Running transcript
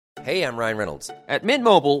Hey, I'm Ryan Reynolds. At Mint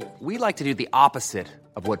Mobile, we like to do the opposite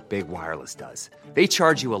of what Big Wireless does. They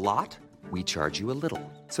charge you a lot, we charge you a little.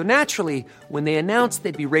 So naturally, when they announced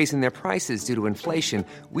they'd be raising their prices due to inflation,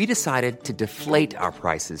 we decided to deflate our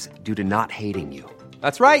prices due to not hating you.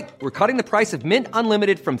 That's right. We're cutting the price of Mint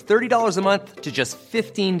Unlimited from $30 a month to just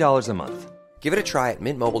 $15 a month. Give it a try at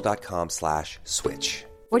mintmobile.com/switch.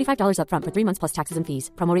 $45 up front for 3 months plus taxes and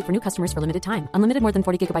fees. Promo rate for new customers for limited time. Unlimited more than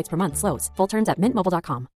 40 gigabytes per month. Slows full terms at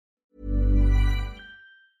mintmobile.com.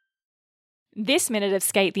 This minute of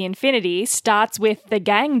Skate the Infinity starts with the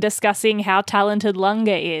gang discussing how talented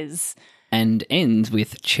Lunga is. And ends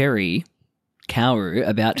with Cherry, Kaoru,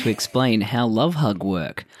 about to explain how love hug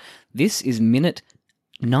work. This is minute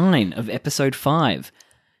 9 of episode 5.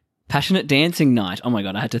 Passionate dancing night. Oh my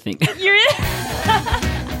god, I had to think. You're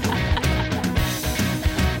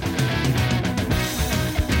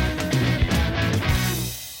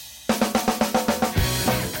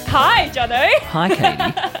Hi, Jono. Hi,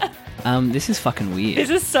 Katie. This is fucking weird. This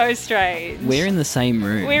is so strange. We're in the same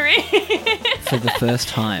room We're in. for the first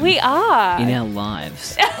time We are. in our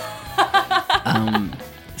lives.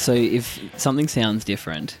 So if something sounds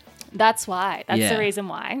different, That's why. That's Yeah. the reason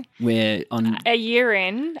why. we're on A year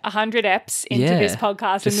in, 100 eps into this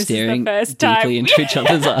podcast, just and this staring is the first time. deeply into each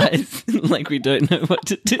other's eyes like we don't know what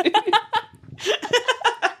to do.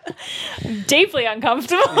 Deeply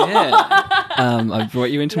uncomfortable. Yeah. I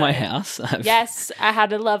brought you into my house. Yes, I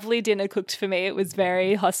had a lovely dinner cooked for me. It was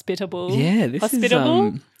very hospitable. Yeah, this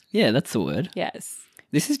hospitable? is yeah, that's the word. Yes.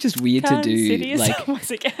 This is just weird Consider to do yourself like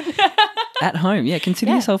once again. at home. Yeah,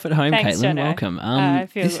 consider Yeah. yourself at home, Thanks, Caitlin. Jono. Welcome. I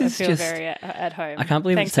feel this is just very at home. I can't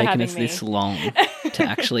believe Thanks it's for taken having us me. this long to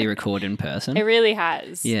actually record in person. It really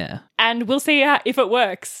has. Yeah. And we'll see if it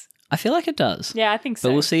works. I feel like it does. Yeah, I think so.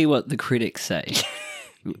 But we'll see what the critics say.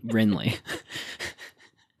 Renly.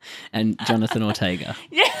 And Jonathan Ortega.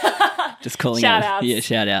 Yeah. Just calling Shout out. outs. Yeah,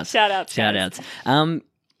 shout outs. Shout outs, Shout guys. outs.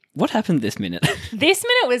 What happened this minute? This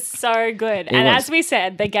minute was so good. And was. as we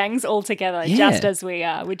said, the gang's all together, Yeah. just as we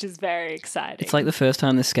are, which is very exciting. It's like the first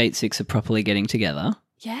time the Skate Six are properly getting together,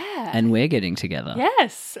 yeah. and we're getting together.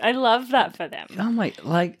 Yes, I love that for them. Oh my!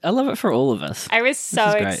 Like I love it for all of us. I was so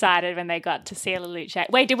is great. excited when they got to see Lelouch.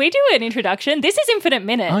 Wait, did we do an introduction? This is Infinite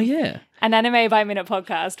Minute, Oh yeah, an anime by minute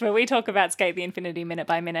podcast where we talk about Skate the Infinity minute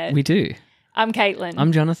by minute. we do. I'm Caitlin.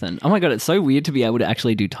 I'm Jonathan. Oh my god, it's so weird to be able to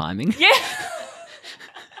actually do timing. yeah.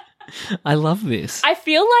 I love this. I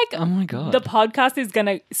feel like Oh my god. the podcast is going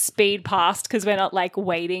to speed past because we're not like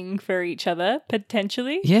waiting for each other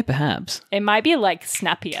potentially. Yeah, perhaps. It might be like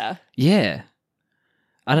snappier. Yeah.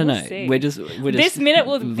 I don't We'll know. see. We're just This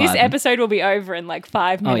vibing. episode will be over in like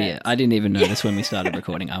 5 Oh minutes. yeah, I didn't even notice when we started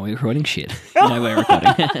recording. Are we recording? Shit. No, we're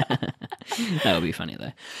recording. That would be funny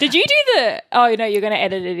though. Did you do the? Oh no, you're going to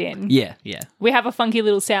edit it in. Yeah, yeah, We have a funky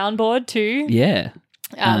little soundboard too. yeah.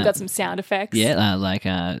 Got some sound effects. Yeah,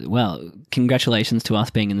 well, congratulations to us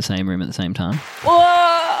being in the same room at the same time. Whoa!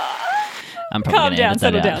 I'm probably Calm gonna down, edit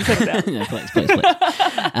settle that down, out. settle down. No,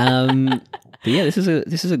 please. But yeah, this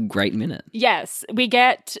is a great minute. Yes, we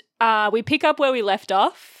get. We pick up where we left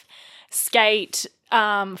off. Skate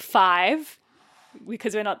 5,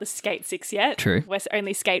 because we're not the Skate 6 yet. True. We're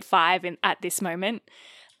only Skate 5 at this moment.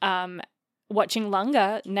 Watching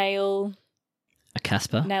Lunga nail A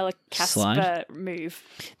Casper. a Casper Slide. move,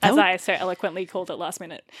 That as would- I so eloquently called it last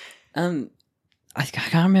minute. I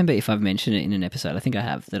can't remember if I've mentioned it in an episode. I think I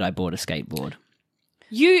have, that I bought a skateboard.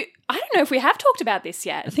 I don't know if we have talked about this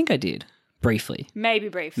yet. I think I did. Briefly. Maybe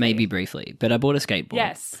briefly. Maybe briefly. But I bought a skateboard.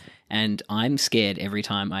 Yes. And I'm scared every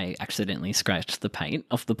time I accidentally scratch the paint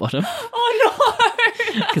off the bottom. Oh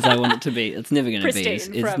no! Because I want it to be, it's never going to be,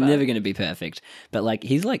 Pristine it's forever. never going to be perfect. But like,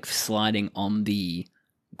 he's like sliding on the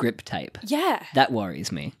grip tape. Yeah. That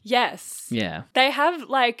worries me. Yes. Yeah. They have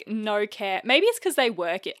like no care. Maybe it's because they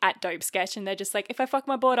work at Dope Sketch and they're just like, if I fuck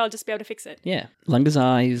my board, I'll just be able to fix it. Yeah. Lunga's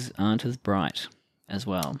eyes aren't as bright as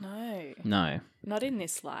well. No, No. not in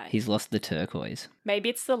this light. He's lost the turquoise. Maybe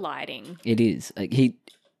it's the lighting, It is. Like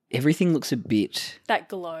everything looks a bit, that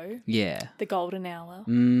glow, yeah. the golden hour.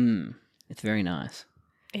 It's very nice.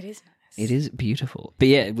 It is nice. It is beautiful. But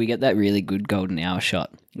yeah, we get that really good golden hour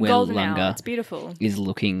shot where Golden Lunga hour. It's beautiful. is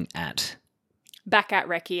looking at, Back at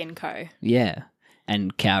Reki and Co. yeah,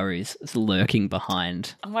 and Kaoru is lurking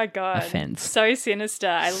behind. Oh my god. A fence. So sinister.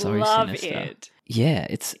 I So love sinister. it. Yeah,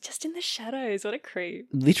 it's Just in the shadows. What a creep.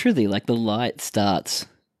 literally like the light starts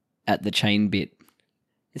at the chain bit.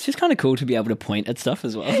 It's just kind of cool to be able to point at stuff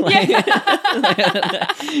as well. Like,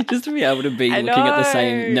 just to be able to be I looking at the know.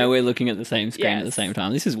 same, no, we're looking at the same screen at the Yes. same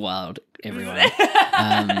time. This is wild, everyone.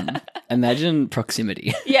 Imagine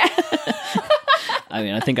proximity. Yeah. I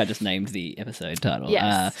mean, I think I just named the episode title.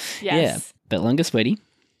 Yes. Yeah, Yes. but Lunga Sweaty.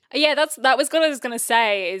 Yeah, that was what I was going to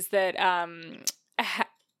say is that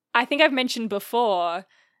I think I've mentioned before,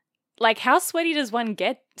 like, how sweaty does one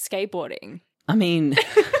get skateboarding? I mean,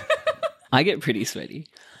 I get pretty sweaty.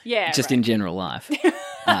 Yeah. Just right. in general life.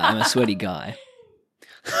 I'm a sweaty guy.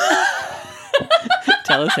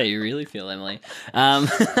 Tell us how you really feel, Emily.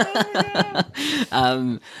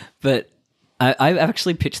 But I've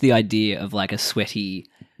actually pitched the idea of like a sweaty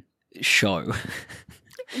show.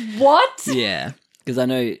 What? Yeah, because I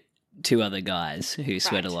know 2 other guys who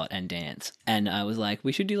sweat Right. a lot and dance. And I was like,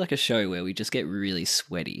 we should do like a show where we just get really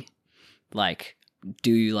sweaty. Like,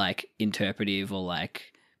 do like interpretive or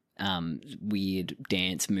like weird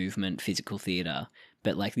dance movement, physical theatre.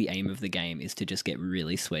 But like the aim of the game is to just get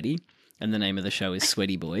really sweaty. And the name of the show is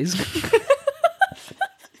Sweaty Boys.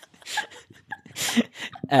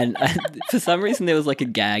 And for some reason there was like a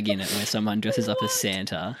gag in it where someone dresses up as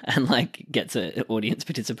Santa and like gets an audience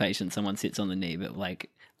participation. Someone sits on the knee, but like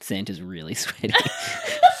Santa's really sweaty.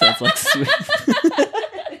 So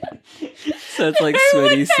it's like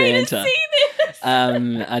sweaty Santa.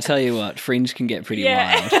 I tell you what, Fringe can get pretty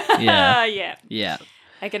wild. Yeah. yeah. Yeah.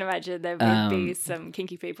 I can imagine there would be some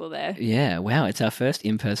kinky people there. Yeah. Wow. It's our first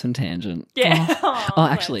in-person tangent. Yeah. Oh,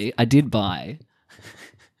 actually, I did buy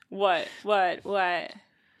What?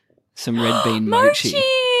 some red bean mochi. Mochi!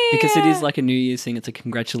 Because it is like a New Year's thing. It's a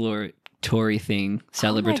congratulatory thing,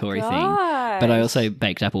 celebratory thing. But I also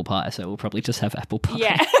baked apple pie, so we'll probably just have apple pie.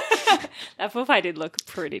 Yeah. Apple pie did look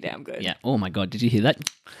pretty damn good. Yeah. Oh my God, did you hear that?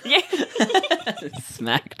 Yeah.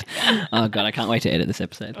 Smacked. Oh God, I can't wait to edit this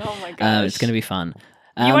episode. Oh my gosh. It's going to be fun.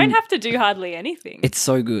 You won't have to do hardly anything. It's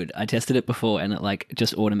so good. I tested it before and it like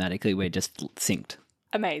just automatically we're just synced.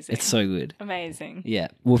 Amazing. It's so good. Amazing. Yeah.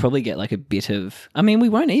 We'll probably get like a bit of, I mean, we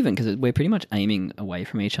won't even because we're pretty much aiming away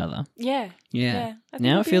from each other. Yeah. Yeah. I think Now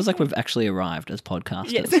it'll it be feels like okay. we've actually arrived as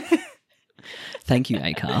podcasters. Yes. Thank you,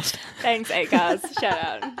 Acast. Thanks, Acast.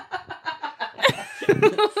 Shout out.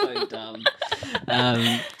 So dumb.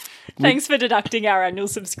 Thanks for deducting our annual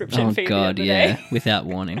subscription Oh fee God, the other yeah. day. Without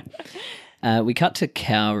warning. We cut to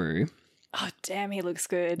Kaoru Oh, damn, he looks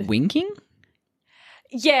good. winking.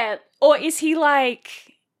 Yeah. Or is he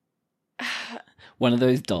like One of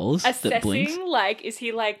those dolls that blinks. assessing? Like, is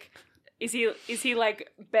he like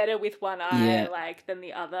better with one eye Yeah. like than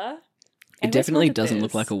the other? It definitely doesn't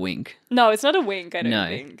look like a wink. No, it's not a wink, I don't No.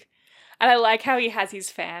 think. And I like how he has his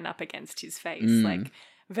fan up against his face, Mm. like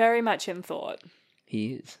very much in thought.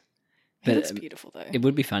 He is. He But looks beautiful though. it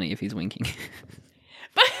would be funny if he's winking.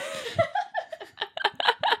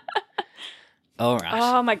 All right.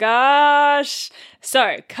 Oh my gosh.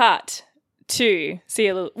 So, cut to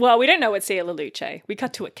well, we don't know what Sia Lelouch. We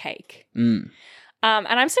cut to a cake. Mm. And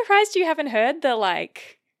I'm surprised you haven't heard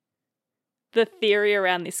the theory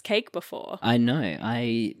around this cake before. I know.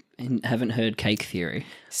 I haven't heard cake theory.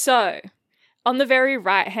 So, on the very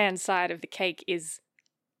right-hand side of the cake is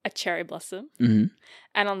a cherry blossom. Mm-hmm.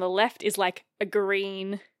 And on the left is like a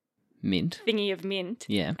green Mint. thingy of mint.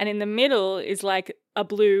 Yeah. And in the middle is like a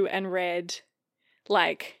blue and red,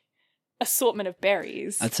 like, assortment of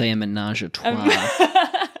berries. I'd say a menage a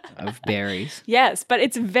trois of berries. Yes, but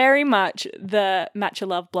it's very much the Matcha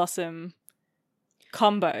Love Blossom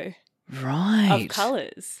combo Right. of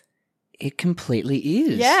colours. It completely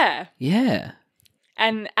is. Yeah. Yeah.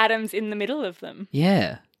 And Adam's in the middle of them.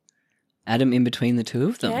 Yeah. Adam in between the two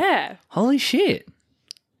of them. Yeah. Holy shit.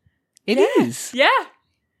 It is. Yeah.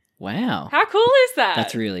 Wow. How cool is that?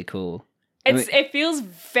 That's really cool. It feels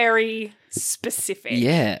very specific.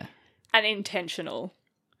 Yeah. And intentional.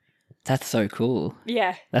 That's so cool.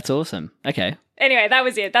 Yeah. That's awesome. Okay. Anyway, that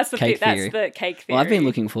was it. That's the Cake that's theory. the cake theory. Well, I've been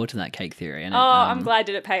looking forward to that cake theory. And I'm glad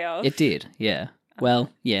did it pay off. It did, yeah. Well,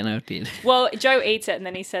 yeah, no, it did. Well, Joe eats it and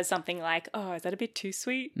then he says something like, "Oh, is that a bit too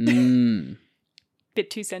sweet?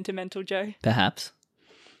 Bit too sentimental, Joe?" Perhaps.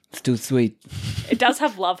 Still sweet. It does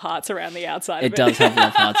have love hearts around the outside It of it. does have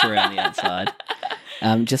love hearts around the outside.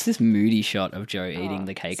 Just this moody shot of Joe eating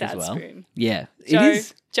the cake as sad well. spoon. Yeah, Joe, it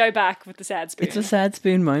is. Joe back with the sad spoon. It's a sad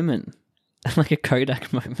spoon moment. Like a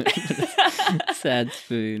Kodak moment. Sad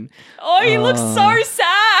spoon. Oh, he looks so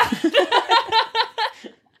sad.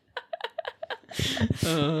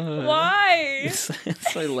 Why? It's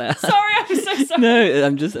so loud. Sorry, I'm so sorry. No,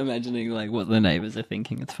 I'm just imagining like what the neighbours are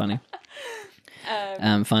thinking. It's funny.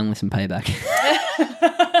 Finally some payback.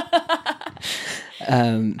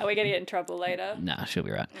 Are we going to get in trouble later? Nah, she'll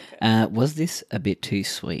be right. Okay. Was this a bit too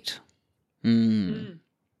sweet? Yeah, we did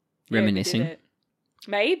Reminiscing, it.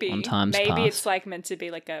 Maybe. on times Maybe past. it's like meant to be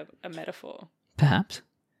like a metaphor. perhaps.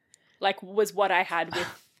 Like, was what I had with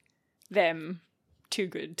them too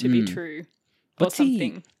good to be true? What's he-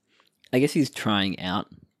 something. I guess he's trying out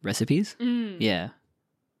recipes. Yeah.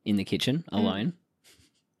 In the kitchen, alone.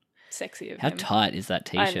 Sexy of How him. tight is that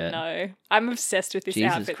I t-shirt? know. I'm obsessed with this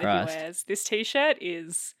Jesus outfit Christ. that he wears. This t-shirt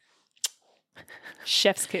is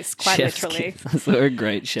chef's kiss, quite Chef's literally. kiss. I saw a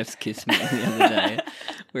great chef's kiss meme the other day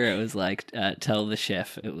where it was like, tell the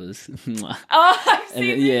chef it was mwah. Oh, I've And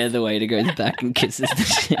seen yeah, the waiter goes back and kisses the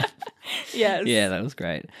chef. Yes. Yeah, that was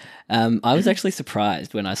great. I was actually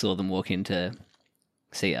surprised when I saw them walk into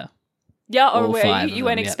Sia. Yeah, or All were five you? of You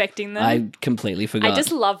weren't them, yeah. expecting them? I completely forgot. I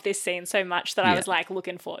just love this scene so much that I Yeah. was like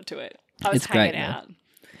looking forward to it. I was It's great, hanging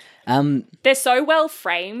though. out. They're so well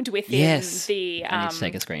framed within Yes. the I need to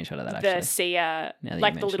take a screenshot of that, the actually. Sia, Now that you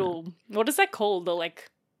like the mention little what is that called? The like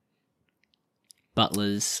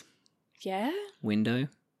Butler's yeah window.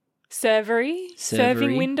 serving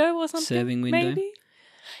Servery. window or something. Serving window. maybe.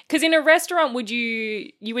 Because in a restaurant,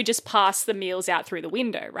 you would just pass the meals out through the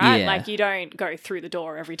window, right? Yeah. Like you don't go through the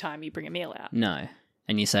door every time you bring a meal out. No.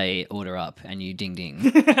 And you say order up and you ding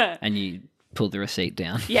ding and you pull the receipt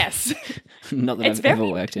down. Yes. Not that It's I've very. ever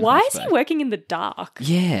worked in Why is hospitality. he working in the dark?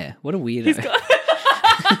 Yeah, what a weirdo.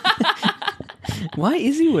 Why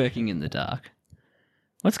is he working in the dark?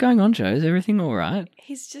 What's going on, Joe? Is everything all right?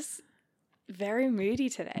 He's just very moody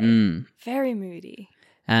today. Mm. Very moody.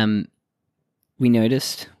 We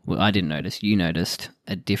noticed, well, I didn't notice, you noticed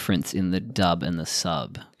a difference in the dub and the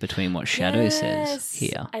sub between what Shadow says Yes,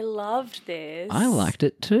 here. I loved this. I liked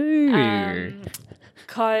it too.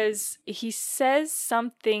 Because he says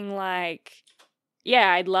something like,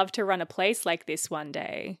 yeah, I'd love to run a place like this one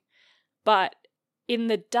day. But in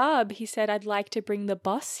the dub, he said, I'd like to bring the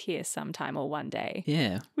boss here sometime or one day.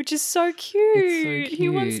 Yeah. Which is so cute. It's so He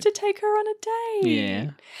wants cute. to take her on a date. Yeah.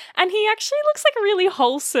 And he actually looks like really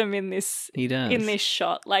wholesome in this He does. in this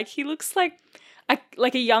shot. Like he looks like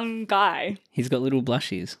a young guy. He's got little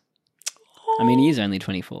blushies. I mean, he is only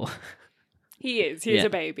 24. He is. He's Yeah. a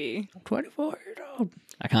baby. 24-year-old.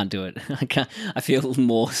 I can't do it. I can't. I feel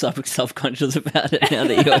more self-conscious about it now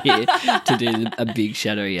that you're here to do a big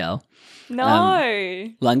Shadow yell. No.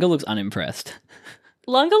 Lunga looks unimpressed.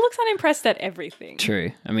 Lunga looks unimpressed at everything.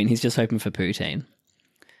 True. I mean, he's just hoping for poutine.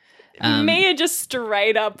 Mia just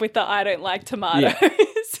straight up with the I don't like tomatoes.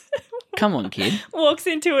 Come on, kid. Walks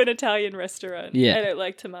into an Italian restaurant. Yeah. I don't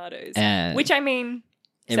like tomatoes. Uh, Which I mean,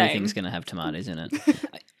 Everything's same. going to have tomatoes in it.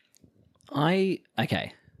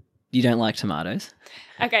 Okay. You don't like tomatoes?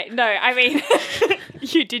 Okay, no, I mean,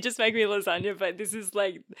 you did just make me lasagna, but this is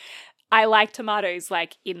like, I like tomatoes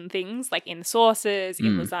like in things, like in sauces,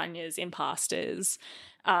 in lasagnas, in pastas.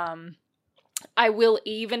 I will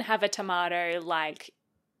even have a tomato like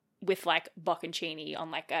with like bocconcini on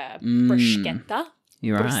like a bruschetta.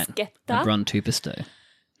 You're right. A Bruschetta. Bron Tupisto.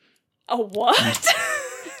 A what?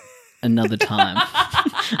 Another time.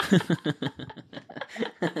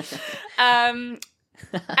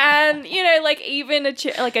 And you know, like even a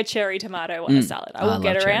cherry tomato on a salad, I will love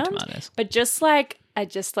get cherry around. tomatoes. But just like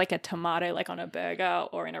a tomato, like on a burger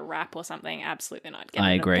or in a wrap or something, absolutely not.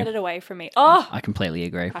 I agree. Get it away from me. Oh, I completely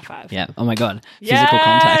agree. high five. Yeah. Oh my God.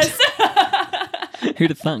 Yes! Physical contact. Who'd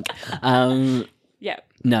have thunk? Yeah.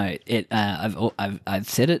 No, I've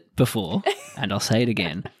said it before, and I'll say it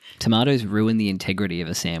again. Tomatoes ruin the integrity of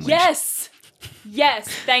a sandwich. Yes. Yes.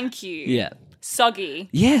 Thank you. Yeah. Soggy.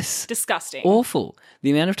 Yes. Disgusting. Awful.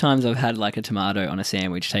 The amount of times I've had like a tomato on a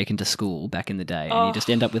sandwich taken to school back in the day, and you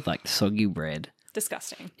just end up with like soggy bread.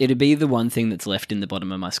 Disgusting. It'd be the one thing that's left in the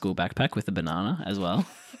bottom of my school backpack with a banana as well.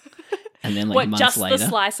 And then like What? months Just later, the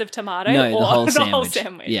slice of tomato? no, or the whole the sandwich. whole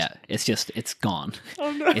sandwich. Yeah, it's gone.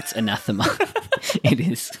 Oh no. It's anathema.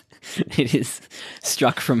 It is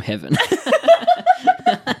struck from heaven.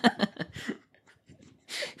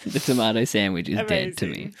 The tomato sandwich is dead to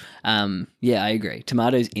me. Yeah, I agree.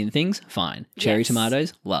 Tomatoes in things, fine. Cherry Yes.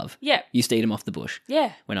 tomatoes, love. Yeah. Used to eat them off the bush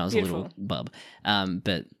Yeah. when I was a Beautiful. little bub.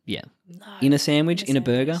 But yeah, in a sandwich, in a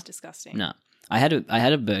burger, It's disgusting. no. I had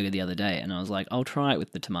a burger the other day, and I was like, I'll try it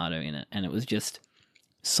with the tomato in it, and it was just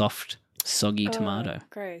soft, soggy tomato.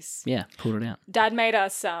 Gross. Yeah, pulled it out. Dad made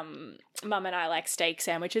us, Mum and I, like steak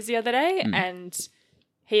sandwiches the other day, and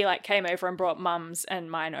he like came over and brought Mum's and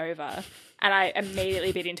mine over, and I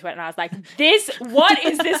immediately bit into it, and I was like, what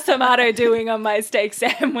is this tomato doing on my steak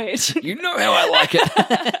sandwich? You know how I like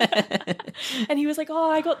it. And he was like, oh,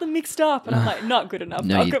 I got them mixed up, and I'm like, not good enough.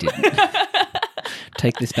 No, you Malcolm. didn't.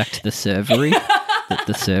 Take this back to the servery,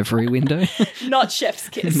 the servery window. Not chef's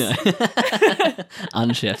kiss. No.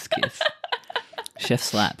 Unchef's kiss. Chef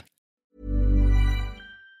slap.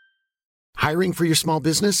 Hiring for your small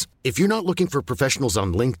business? If you're not looking for professionals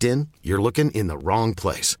on LinkedIn, you're looking in the wrong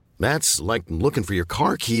place. That's like looking for your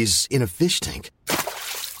car keys in a fish tank.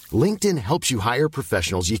 LinkedIn helps you hire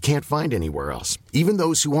professionals you can't find anywhere else, even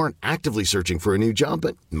those who aren't actively searching for a new job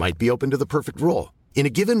but might be open to the perfect role. In a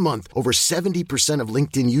given month, over 70% of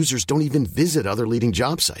LinkedIn users don't even visit other leading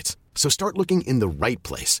job sites. So start looking in the right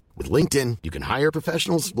place. With LinkedIn, you can hire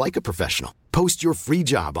professionals like a professional. Post your free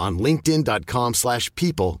job on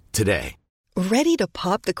linkedin.com/people today. Ready to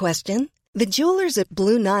pop the question? The jewelers at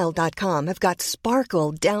BlueNile.com have got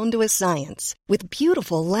sparkle down to a science with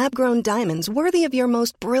beautiful lab-grown diamonds worthy of your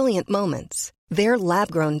most brilliant moments. Their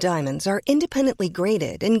lab-grown diamonds are independently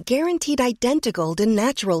graded and guaranteed identical to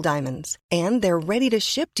natural diamonds, and they're ready to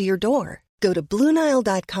ship to your door. Go to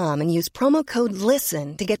BlueNile.com and use promo code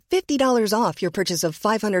LISTEN to get $50 off your purchase of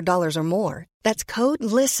 $500 or more. That's code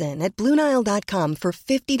LISTEN at BlueNile.com for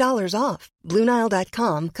 $50 off.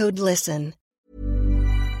 BlueNile.com, code LISTEN.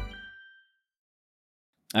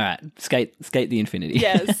 All right, skate the infinity.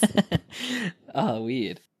 Yes. Oh,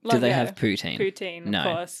 weird. Do they have poutine? Poutine,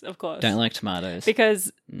 No. of course. Don't like tomatoes.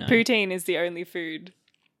 Because No. poutine is the only food,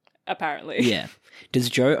 apparently. Yeah. Does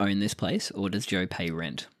Joe own this place or does Joe pay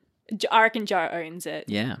rent? I reckon Joe owns it.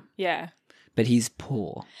 Yeah. Yeah. But he's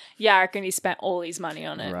poor. Yeah, I reckon he spent all his money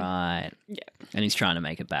on it. Right. Yeah. And he's trying to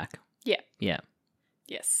make it back. Yeah. Yeah.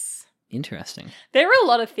 Yes. Interesting. There are a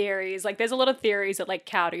lot of theories. Like, there's a lot of theories that, like,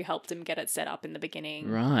 Cowdew helped him get it set up in the beginning.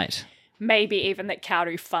 Right. Maybe even that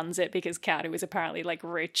Cowdew funds it because Cowdew is apparently, like,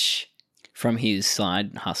 rich From his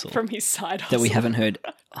side hustle. from his side hustle. that we haven't heard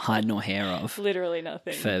hide nor hair of Literally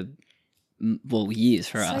nothing. for, well, years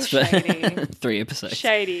for So us. shady. But 3 episodes.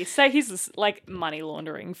 Shady. So he's, like, money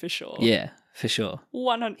laundering for sure. Yeah, for sure.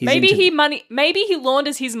 100. He's Maybe into- maybe he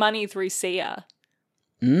launders his money through Sia.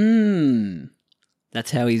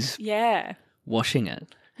 That's how he's Yeah. washing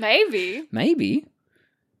it. Maybe. Maybe.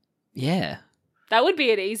 Yeah, That would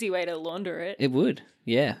be an easy way to launder it. it would.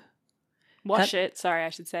 Yeah. Wash it, sorry, I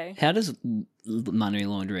should say. How does money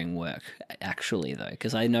laundering work actually, though?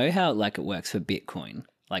 Because I know how like it works for Bitcoin.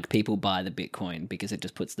 Like people buy the Bitcoin because it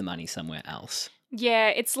just puts the money somewhere else. Yeah,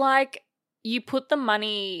 it's like you put the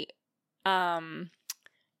money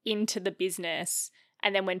into the business,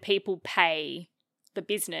 and then when people pay the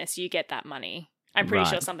business, you get that money. I'm pretty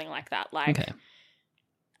sure Right. something like that. Like, Okay.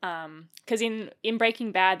 because in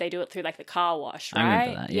Breaking Bad they do it through like the car wash, right? I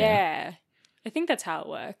remember that, yeah. I think that's how it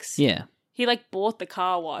works. Yeah. He like bought the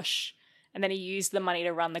car wash, and then he used the money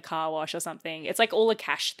to run the car wash or something. It's like all a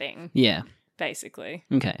cash thing, Yeah. basically.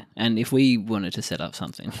 Okay. And if we wanted to set up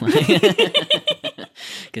something,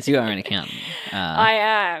 because you are an accountant, I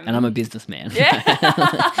am. and I'm a businessman. Yeah.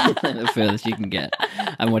 The furthest you can get.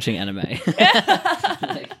 I'm watching anime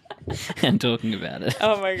and talking about it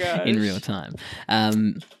Oh my gosh. in real time.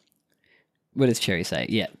 What does Cherry say?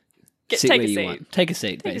 Yeah. Sit take where a you seat. want. Take a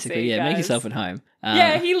seat, Take a basically. seat, Yeah, make guys. yourself at home.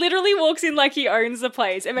 Yeah, he literally walks in like he owns the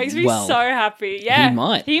place. It makes me Well, so happy. Yeah. he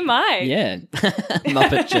might. He might. Yeah.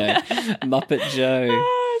 Muppet Joe. Muppet Joe.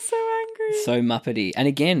 Oh, so angry. So muppety. And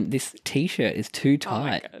again, this t-shirt is too Oh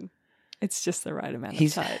my tight. God. It's just the right amount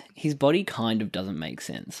His of tight. his body kind of doesn't make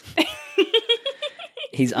sense.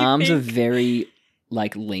 His arms are very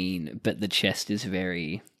like lean, but the chest is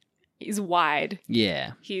very He's wide.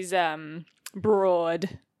 yeah. He's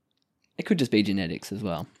broad. It could just be genetics as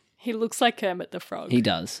well. He looks like Kermit the Frog. He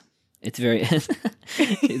does. It's very it's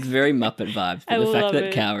very Muppet vibes. But I the fact love that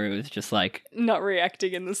it. Kaoru is just like Not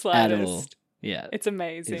reacting in the at slightest. all. Yeah. It's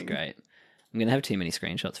amazing. It's great. I'm gonna have too many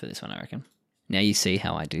screenshots for this one, I reckon. Now you see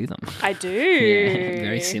how I do them. I do. Yeah,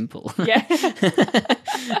 very simple. Yeah.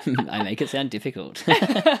 I make it sound difficult.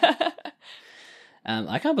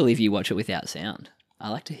 I can't believe you watch it without sound. I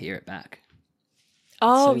like to hear it back.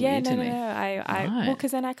 Oh, so yeah, weird no, to no, me. no. I Right. well,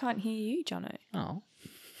 because then I can't hear you, Jono. Oh.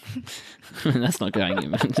 That's not going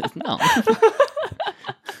in. No.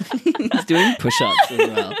 He's doing push-ups as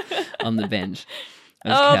well on the bench.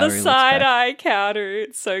 as Oh, Kaoru the looks side back. eye counter.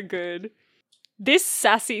 It's so good. This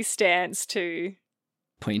sassy stance, too.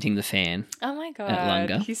 Pointing the fan. Oh my God.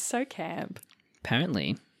 Lunga. He's so camp.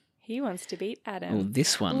 Apparently. He wants to beat Adam. Well,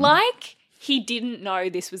 this one. Like he didn't know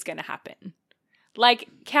this was going to happen. Like,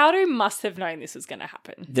 Cowdew must have known this was going to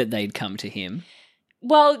happen. that they'd come to him.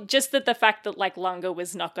 Well, just that the fact that, like, Lunga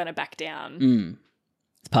was not going to back down.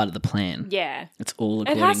 It's part of the plan. Yeah. It's all It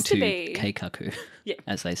according has to to be. Keikaku, Yeah.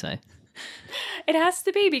 as they say. It has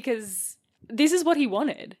to be because this is what he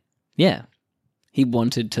wanted. Yeah. He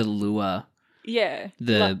wanted to lure Yeah.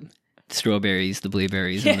 the strawberries, the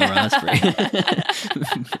blueberries, and the raspberry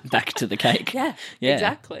back to the cake. Yeah, Yeah.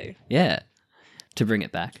 exactly. Yeah. To bring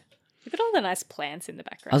it back. Look at all the nice plants in the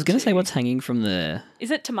background. I was going to say too. what's hanging from the... Is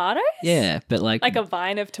it tomatoes? Yeah, but like... Like a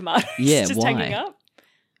vine of tomatoes Yeah, just why? hanging up?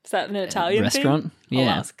 Is that an Italian restaurant? thing?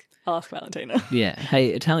 Yeah. I'll ask Valentina. Yeah. Hey,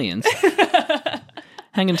 Italians.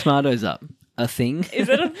 Hanging tomatoes up. A thing? Is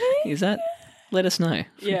it a thing? Is that? Let us know.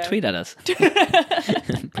 Yeah. Tweet at us.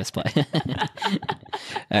 Press play.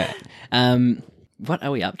 All right. What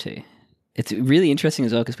are we up to? It's really interesting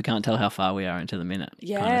as well because we can't tell how far we are into the minute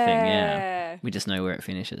kind of thing. Yeah. We just know where it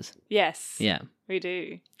finishes. Yes. Yeah. We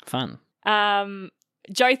do. Fun.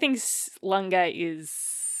 Joe thinks Lunga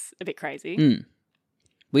is a bit crazy.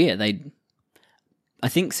 Well, yeah, I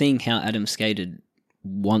think seeing how Adam skated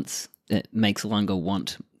it makes Lunga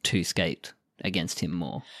want to skate against him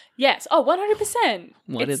more. Yes. Oh, 100%.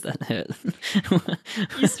 Why did that hurt?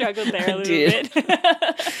 You struggled there a I little did. bit.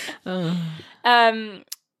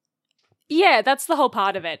 Yeah, that's the whole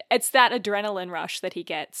part of it. It's that adrenaline rush that he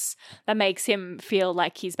gets that makes him feel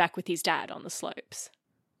like he's back with his dad on the slopes.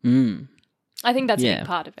 I think that's a big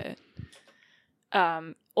part of it.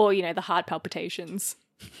 Or, the heart palpitations.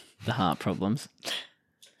 The heart problems.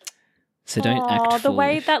 So don't act the foolish.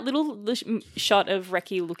 way that little shot of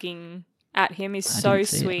Reki looking at him is so didn't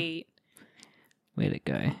see it. sweet. Where'd it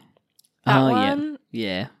go? That oh, one?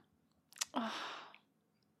 yeah.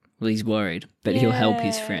 Well, he's worried, but he'll help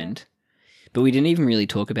his friend. But we didn't even really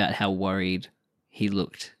talk about how worried he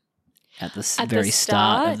looked at the very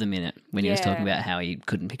start of the minute when he was talking about how he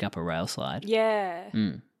couldn't pick up a rail slide. Yeah.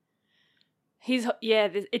 I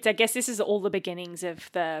guess this is all the beginnings of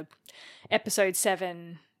the episode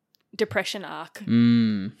 7 depression arc.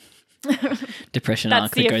 Depression That's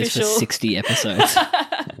arc the that goes for official- 60 episodes.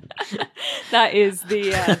 That is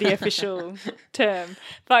the official term.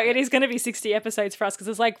 But it is going to be 60 episodes for us because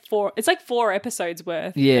it's like 4 episodes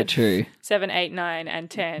worth. Yeah, true. 7, 8, 9, and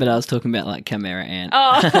 10. But I was talking about like Chimera Ant.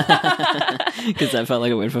 Oh. Because that felt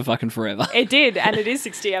like it went for fucking forever. It did, and it is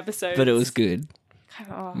 60 episodes. But it was good.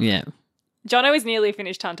 Oh. Yeah. Jono is nearly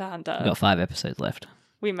finished Hunter x Hunter. We've got 5 episodes left.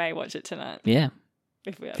 We may watch it tonight. Yeah.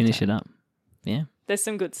 If we have Finish time. it up. Yeah. There's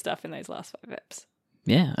some good stuff in those last 5 eps.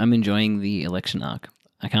 Yeah. I'm enjoying the election arc.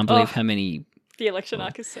 I can't believe how many The election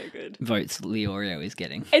arc is so good. votes Leorio is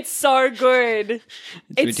getting. It's so good.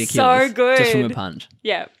 It's ridiculous. so good. Just from a punch.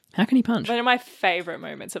 Yeah. How can he punch? One of my favourite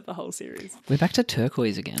moments of the whole series. We're back to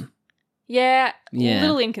turquoise again. Yeah. Yeah. A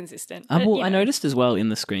little inconsistent. I but, noticed as well in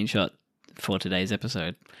the screenshot for today's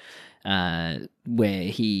episode where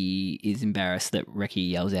he is embarrassed that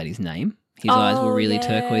Reki yells out his name. His eyes were really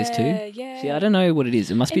turquoise too. Yeah. See, I don't know what it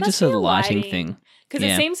is. It must be just a lighting thing. Because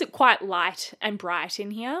it seems quite light and bright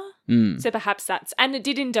in here. So perhaps that's... And it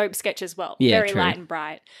did in Dope Sketch as well. Yeah, very true. light and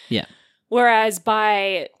bright. Yeah. Whereas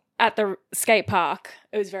at the skate park,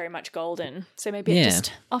 it was very much golden. So maybe it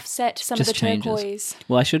just offset some of the changes. turquoise.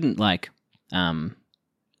 Well, I shouldn't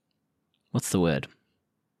what's the word?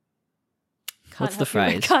 What's the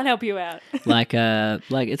phrase? Can't help you out. like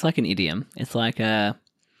it's like an idiom. It's like beggars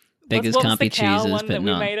What's can't the be cow choosers, one but that we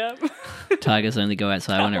no. made up? Tigers only go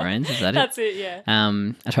outside when it rains. Is that it? That's it, yeah.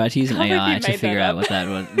 I tried to use an Can't believe AI you to made figure that out what that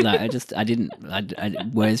was. No, I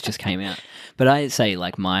didn't. Words just came out. But I say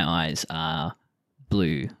like my eyes are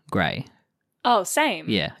blue, grey. Oh, same.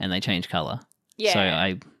 Yeah, and they change colour. Yeah.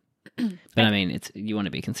 So but I mean, you want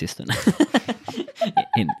to be consistent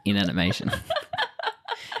in animation,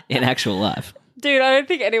 in actual life. Dude, I don't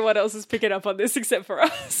think anyone else is picking up on this except for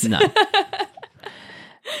us. No.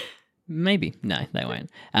 Maybe. No, they won't.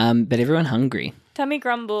 But everyone hungry. Tummy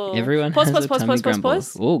grumble. Everyone pause, has pause, a tummy pause, grumble.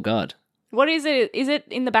 pause. Oh, God. What is it? Is it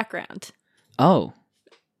in the background? Oh.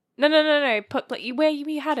 No. Where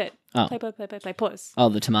you had it. Oh. Play. Pause. Oh,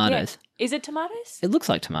 the tomatoes. Yeah. Is it tomatoes? It looks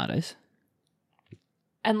like tomatoes.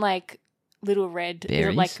 And like little red. Berries?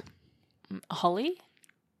 Is it like holly?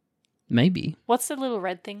 Maybe. What's the little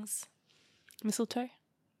red things? Mistletoe?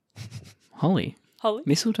 Holly. Holly?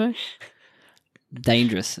 Mistletoe?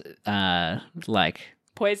 Dangerous. Like...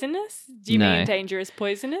 Poisonous? Do you No. mean dangerous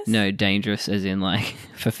poisonous? No, dangerous as in like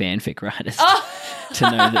for fanfic writers Oh!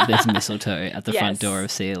 to know that there's mistletoe at the front Yes. door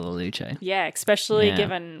of Cia La Luce. Yeah, especially Yeah.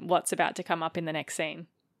 given what's about to come up in the next scene.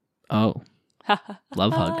 Oh.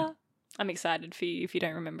 Love hug. I'm excited for you if you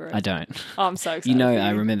don't remember it. I don't. Oh, I'm so excited. You know for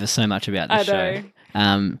I remember so much about this I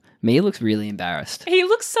show. Mia looks really embarrassed. He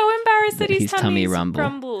looks so embarrassed that his His tummy tummy's rumble.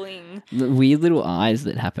 rumbling. The weird little eyes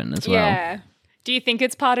that happen as well. Yeah. Do you think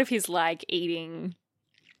it's part of his like eating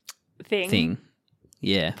thing?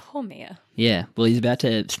 Yeah. Poor Mia. Yeah. Well, he's about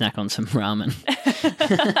to snack on some ramen.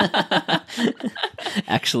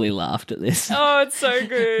 Actually laughed at this. Oh, it's so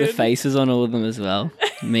good. The faces on all of them as well.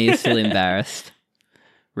 Mia's still embarrassed.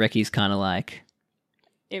 Reki's kind of like...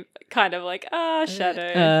 Kind of like,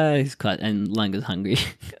 shadow. he's quite... And Lunga's hungry.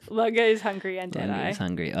 Lunga is hungry and Lunga Deadeye. is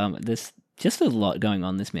hungry. There's just a lot going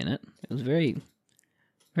on this minute. It was very,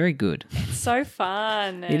 very good. So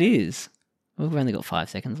fun. It is. Well, we've only got 5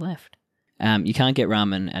 seconds left. You can't get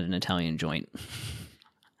ramen at an Italian joint.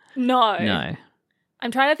 No. No.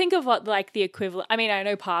 I'm trying to think of what like the equivalent. I mean, I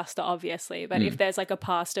know pasta, obviously, but if there's like a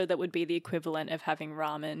pasta that would be the equivalent of having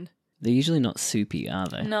ramen. They're usually not soupy, are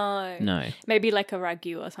they? No. No. Maybe like a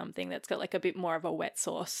ragu or something that's got like a bit more of a wet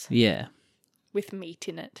sauce Yeah. with meat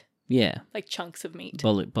in it, Yeah. like chunks of meat.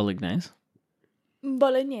 Bolognese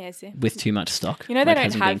Bolognese. with too much stock. You know they like don't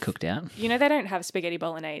hasn't been have- cooked out. You know they don't have spaghetti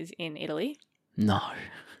bolognese in Italy. No.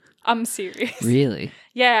 I'm serious. Really?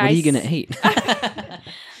 Yeah. What are you going to eat?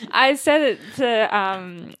 I said it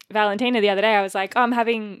to Valentina the other day. I was like, I'm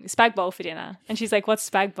having spag bowl for dinner. And she's like, what's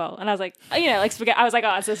spag bowl? And I was like, oh, like spaghetti. I was like,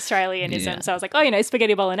 oh, it's Australianism. Yeah. So I was like, oh,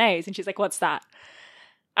 spaghetti bolognese. And she's like, what's that?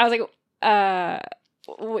 I was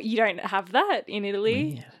like, you don't have that in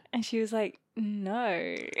Italy? Weird. And she was like,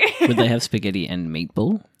 no. Would they have spaghetti and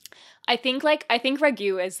meatball? I think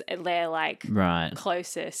ragu is their like Right.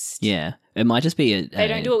 closest. Yeah. It might just be They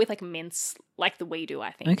don't do it with like mince like the we do,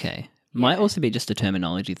 I think. Okay. Might also be just a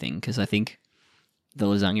terminology thing because I think the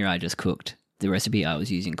lasagna I just cooked, the recipe I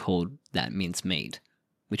was using called that mince meat,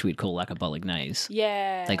 which we'd call like a bolognese.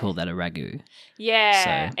 Yeah. They call that a ragu.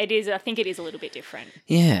 Yeah. So- It is. I think it is a little bit different.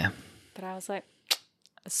 Yeah. But I was like,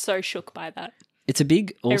 so shook by that. It's a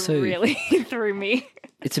big also It really threw me.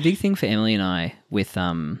 it's a big thing for Emily and I with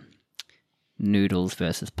noodles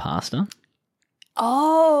versus pasta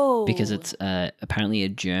Oh. because it's apparently a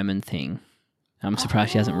German thing. I'm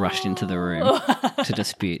surprised she hasn't rushed into the room to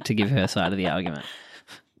dispute, to give her side of the argument.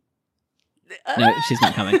 No, she's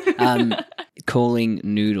not coming.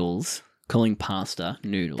 Calling pasta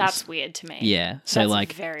noodles. That's weird to me. Yeah. So That's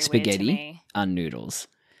like very weird to spaghetti me. are noodles.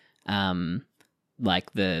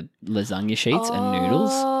 Like the lasagna sheets are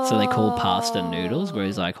noodles. So they call pasta noodles,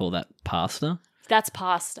 whereas I call that pasta. That's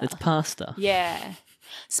pasta. It's pasta. Yeah.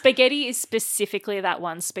 Spaghetti is specifically that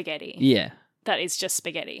one spaghetti. Yeah. That is just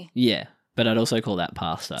spaghetti. Yeah. But I'd also call that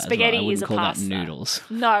pasta. Spaghetti as well. I is wouldn't a call pasta. that noodles.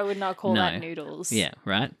 No, I would not call No. that noodles. Yeah,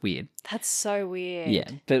 right? Weird. That's so weird. Yeah.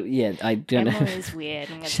 But yeah, I don't know. Emily's weird.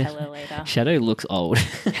 I'm going to tell her later. Shadow looks old.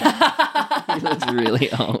 He looks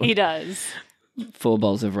really old. He does. 4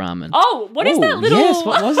 bowls of ramen. Oh, what is Oh, that little... yes,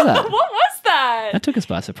 what was that? What was that? That took us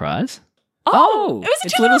by surprise. Oh, it was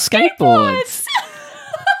it's just little skateboards. skateboards.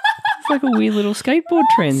 It's like a weird little skateboard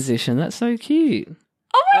transition. That's so cute.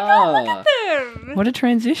 Oh my god, look Oh. at them. What a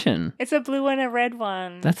transition. It's a blue and a red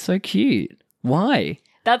one. That's so cute. Why?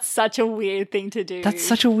 That's such a weird thing to do. That's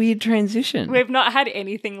such a weird transition. We've not had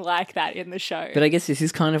anything like that in the show. But I guess this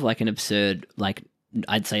is kind of like an absurd, like,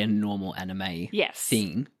 I'd say a normal anime Yes.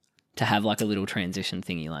 thing to have like a little transition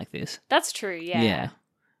thingy like this. That's true, yeah.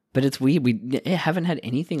 But it's weird. We haven't had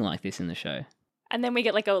anything like this in the show. And then we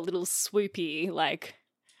get like a little swoopy, like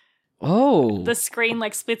Oh. the screen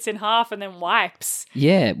like splits in half and then wipes.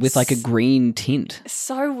 Yeah, with like a green tint.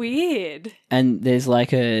 So weird. And there's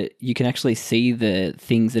like you can actually see the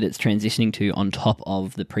things that it's transitioning to on top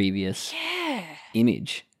of the previous Yeah.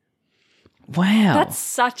 image. Wow. That's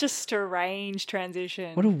such a strange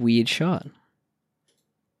transition. What a weird shot.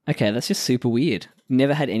 Okay, that's just super weird.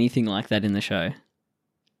 Never had anything like that in the show.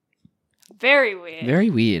 Very weird. Very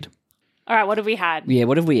weird. All right, what have we had? Yeah,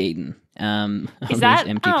 what have we eaten? On Is that these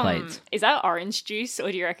empty plates. Is that orange juice,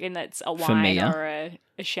 or do you reckon that's a For wine me, or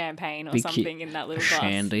a champagne or Big something in that a little glass?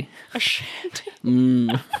 shandy. A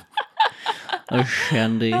shandy. A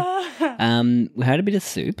shandy. We had a bit of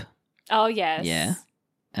soup. Oh yes. Yeah.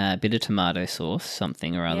 A bit of tomato sauce,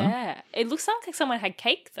 something or other. Yeah. It looks like someone had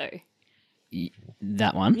cake though.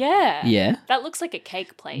 That one. Yeah. Yeah. That looks like a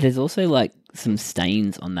cake plate. There's also like some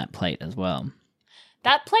stains on that plate as well.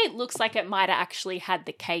 That plate looks like it might have actually had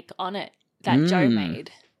the cake on it that Joe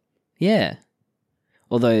made. Yeah.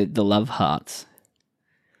 Although the love hearts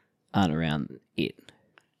aren't around it.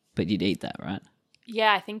 But you'd eat that, right?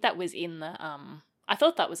 Yeah, I think that was in the I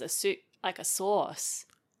thought that was a soup, like a sauce.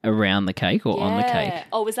 Around the cake or on the cake?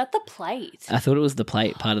 Oh, was that the plate? I thought it was the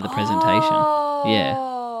plate, part of the presentation. Yeah.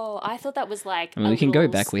 Oh, I thought that was like. I mean, a we can go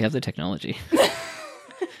little back. We have the technology.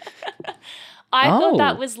 I thought Oh.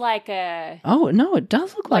 that was like a Oh, no, it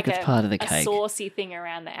does look like it's a- part of the a cake. saucy thing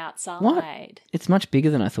around the outside. What? It's much bigger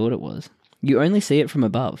than I thought it was. You only see it from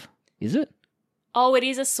above. Is it? Oh, it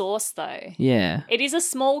is a sauce though. Yeah. It is a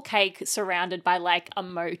small cake surrounded by like a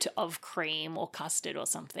moat of cream or custard or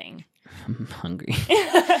something. I'm hungry.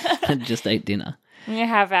 I just ate dinner. We're gonna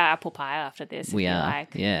have our apple pie after this. If We you are.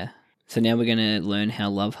 Like. Yeah. So now we're going to learn how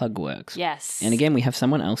Love Hug works. Yes. And again, we have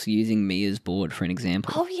someone else using Mia's board for an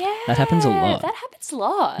example. Oh yeah. That happens a lot. That happens a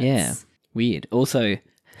lot. Yeah. Weird. Also,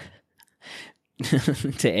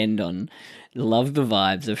 to end on, love the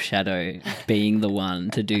vibes of Shadow being the one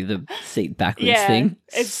to do the seat backwards Yeah. thing.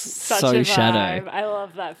 It's such so a vibe. Shadow. I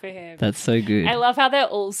love that for him. That's so good. I love how they're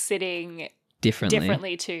all sitting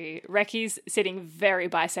differently too. Reki's sitting very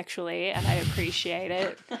bisexually, and I appreciate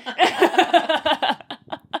it.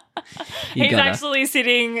 He's actually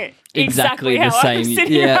sitting exactly the how same. I'm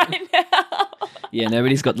sitting right now. Yeah,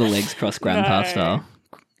 nobody's got the legs crossed grandpa style.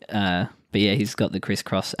 But yeah, he's got the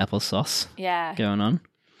crisscross applesauce going on.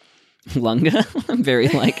 Lunga, very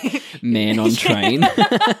like man on train.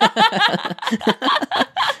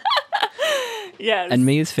 Yes. And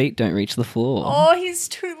Mia's feet don't reach the floor. Oh, he's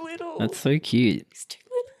too little. That's so cute. He's too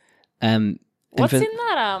little. What's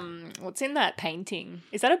in that painting?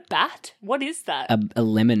 Is that a bat? What is that? A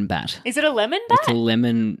lemon bat. Is it a lemon bat? It's a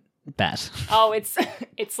lemon bat. Oh, it's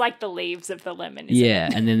like the leaves of the lemon, isn't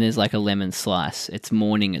it? And then there's like a lemon slice. It's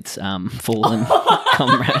mourning its fallen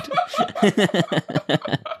comrade.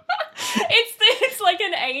 It's like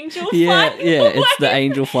an angel Yeah, flying yeah. away. It's the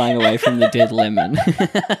angel flying away from the dead lemon.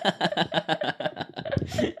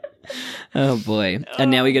 Oh boy! And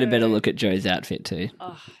now we get a better look at Joe's outfit too.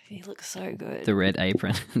 Oh, he looks so good. The red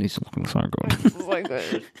apron. He's looking so good. So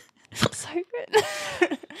good. So good.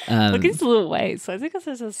 Look at his little waist. I think it's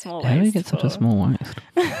just a small waist. How did he get such a small waist?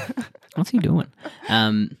 What's he doing?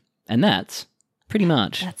 And that's pretty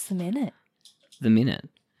much That's the minute. the minute.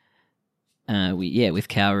 With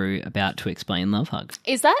Kaoru about to explain Love Hug.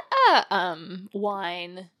 Is that a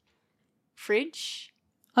wine fridge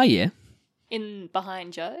Oh yeah, in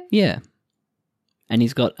behind Joe? yeah. And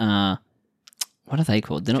he's got what are they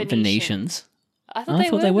called? They're not Venetians. I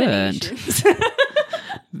thought they weren't. Venetians.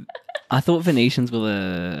 I thought Venetians were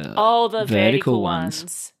the the vertical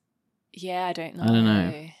ones. Yeah, I don't know. I don't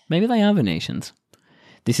know. Maybe they are Venetians.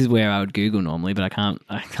 This is where I would Google normally, but I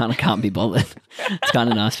can't be bothered. It's kind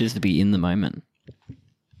of nice just to be in the moment.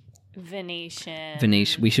 Venetian.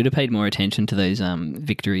 We should have paid more attention to those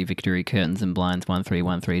victory curtains and blinds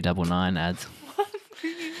 131399 ads.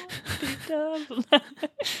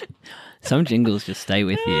 Some jingles just stay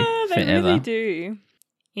with you They forever. really do.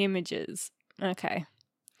 Images. Okay.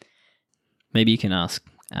 Maybe you can ask.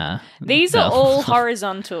 These Val. are all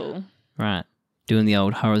horizontal Right. Doing the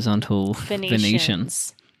old horizontal Venetian.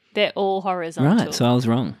 Venetians. They're all horizontal. Right, so I was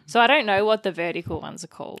wrong. So I don't know what the vertical ones are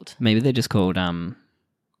called. Maybe they're just called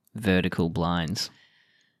vertical blinds.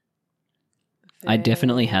 I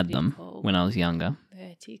definitely had them when I was younger.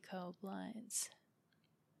 Vertical blinds.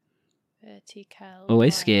 Vertical.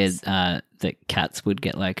 Always scared blinds. that cats would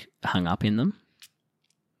get like hung up in them.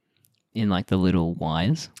 In like the little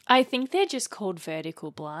wires. I think they're just called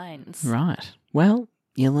vertical blinds. Right. Well,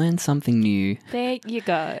 you learn something new There you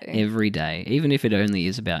go. every day, even if it only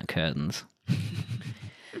is about curtains.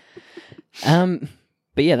 But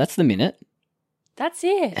yeah, that's the minute. That's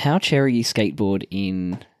it. How Cherry skateboard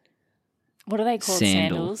in What are they called?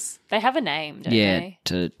 Sandal. Sandals? They have a name, don't yeah, they?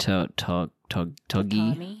 Toggy.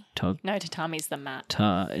 Tatami? Tog. No, tatami's the mat.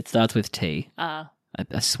 It starts with T. Ah,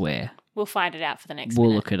 I swear. we'll find it out for the next We'll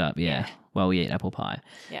minute. look it up. Yeah. While we eat apple pie.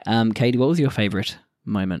 Yeah. Katie, what was your favourite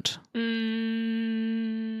moment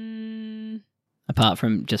apart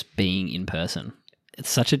from just being in person? It's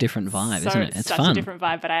such a different vibe, isn't it? It's such fun. a different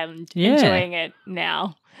vibe, but I'm Yeah. enjoying it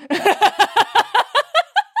now.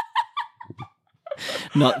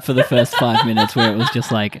 Not for the first 5 minutes where it was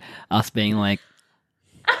just like us being like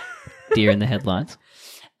deer in the headlights.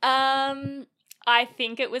 I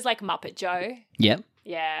think it was like Muppet Joe. Yep.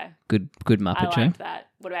 Yeah, Good Muppet I Show. liked that.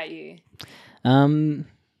 What about you? I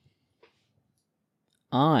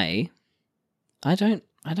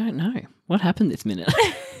don't know. What happened this minute?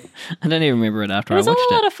 I don't even remember it after It was I a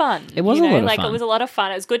watched lot it. of fun. It was you a know, lot of like fun. It was a lot of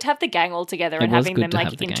fun. It was good to have the gang all together It and was having good them to like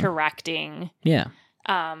have the gang. interacting. Yeah.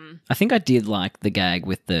 I think I did like the gag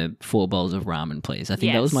with the 4 bowls of ramen, please. I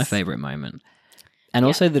think that was my Yes. favourite moment. And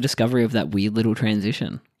also the discovery of that weird little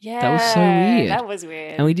transition. Yeah, That was so weird. That was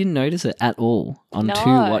weird. And we didn't notice it at all on No. 2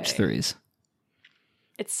 watch-throughs.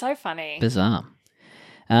 It's so funny. Bizarre.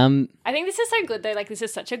 I think this is so good though. Like this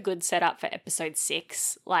is such a good setup for episode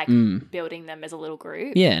 6. Like building them as a little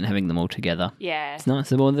group. Yeah, and having them all together. Yeah. It's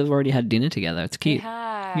nice. Well, they've already had dinner together. It's They cute.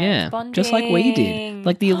 have. Yeah, just like we did. Bonding.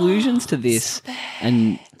 Like the allusions to this,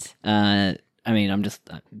 and I mean, I'm just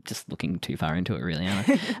looking too far into it, really, aren't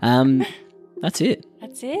I? That's it.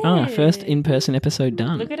 That's it. Oh, first in-person episode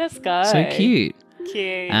done. Look at us go. So cute.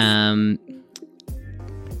 Cute.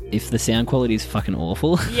 If the sound quality is fucking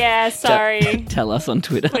awful, yeah, sorry. tell us on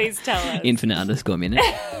Twitter. Please tell us.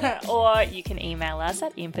 Infinite_minute. Or you can email us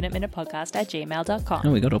at infiniteminutepodcast@gmail.com.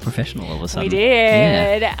 Oh, we got all professional all of a sudden. We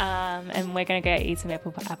did. And we're going to go eat some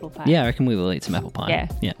apple pie. Yeah, I reckon we will eat some apple pie. Yeah.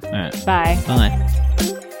 Yeah. All right. Bye. Bye.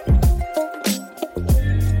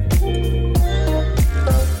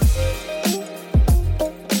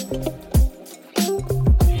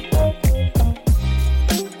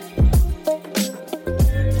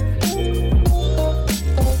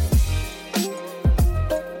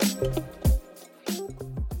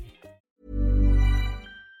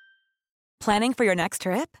 Planning for your next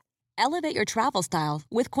trip? Elevate your travel style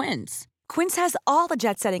with Quince. Quince has all the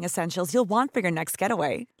jet-setting essentials you'll want for your next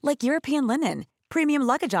getaway, like European linen, premium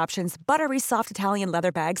luggage options, buttery soft Italian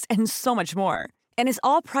leather bags, and so much more. And is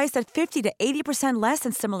all priced at 50 to 80% less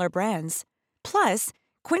than similar brands. Plus,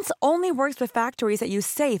 Quince only works with factories that use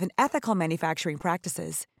safe and ethical manufacturing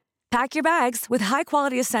practices. Pack your bags with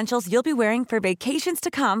high-quality essentials you'll be wearing for vacations to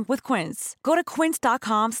come with Quince. Go to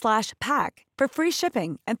quince.com/pack for free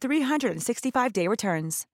shipping and 365-day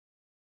returns.